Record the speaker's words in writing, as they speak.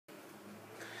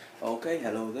Okay,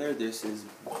 hello there. This is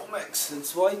Bomex.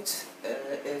 It's white.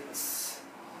 It's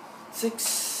 6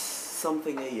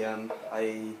 something a.m.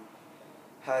 I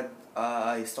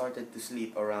started to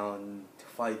sleep around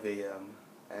 5 a.m.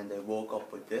 and I woke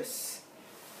up with this.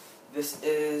 This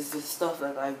is the stuff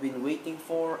that I've been waiting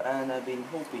for, and I've been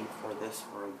hoping for this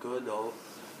for a good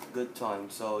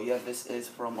time. So yeah, this is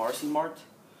from Mart.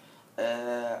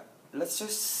 Let's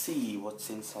just see what's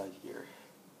inside here.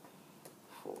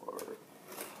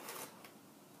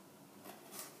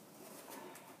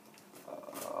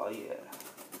 Yeah.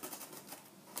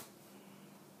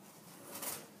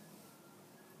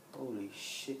 Holy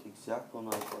shit, exacto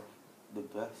knife are the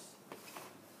best.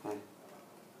 Huh.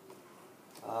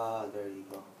 There you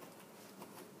go.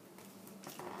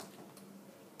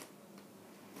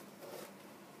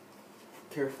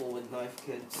 Careful with knife,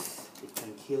 kids. It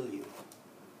can kill you.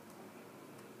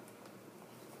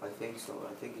 I think so.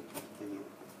 I think it can kill you.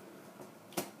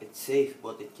 It's safe,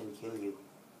 but it can kill you.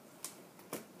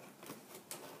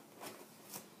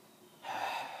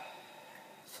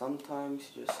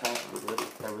 Sometimes you just have to rip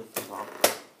everything off.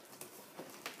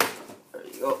 There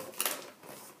you go.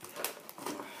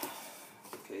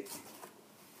 Okay.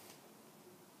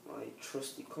 My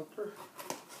trusty cutter.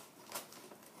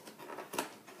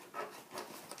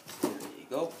 There you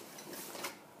go.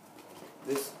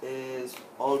 This is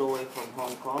all the way from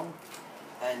Hong Kong,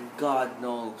 and God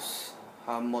knows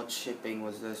how much shipping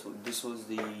was this. This was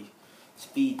the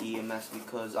Speed EMS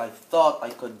because I thought I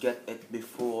could get it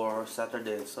before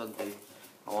Saturday and Sunday.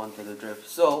 I wanted to drift.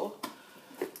 So,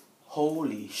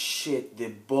 holy shit, the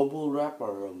bubble wrap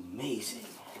are amazing.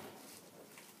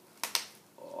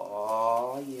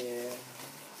 Oh yeah.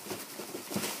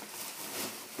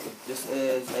 This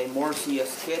is a more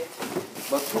CS kit,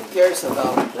 but who cares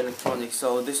about electronics?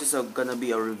 So this is gonna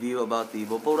be a review about the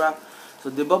bubble wrap.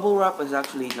 So the bubble wrap is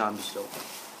actually, no, I'm just joking.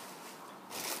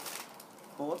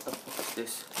 Oh, what the fuck is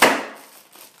this?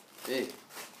 Hey.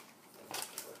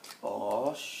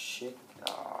 Oh shit.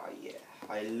 Yeah.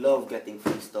 I love getting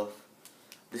free stuff.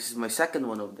 This is my second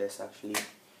one of this actually.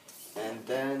 And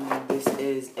then this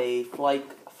is a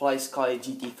FlySky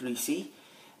GT3C.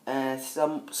 And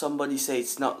somebody say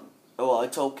it's not, well,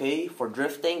 it's okay for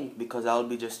drifting because I'll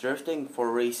be just drifting.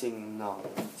 For racing, no.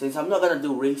 Since I'm not gonna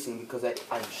do racing because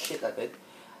I'm shit at it,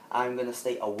 I'm gonna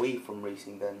stay away from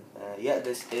racing then. Yeah,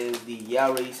 this is the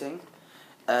Racing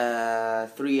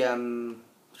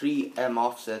 3M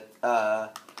offset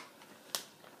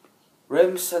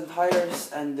rims and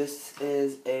tires, and this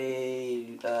is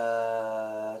a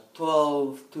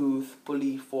 12 tooth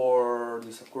pulley for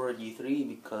the Sakura G3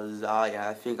 because yeah,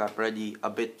 I think I'm ready a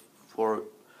bit for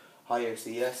higher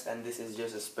CS, and this is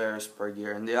just a spare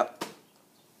gear. And yeah,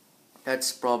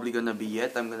 that's probably gonna be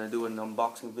it. I'm gonna do an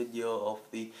unboxing video of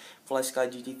the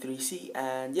FlySky GT3C,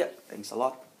 and yeah, thanks a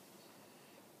lot.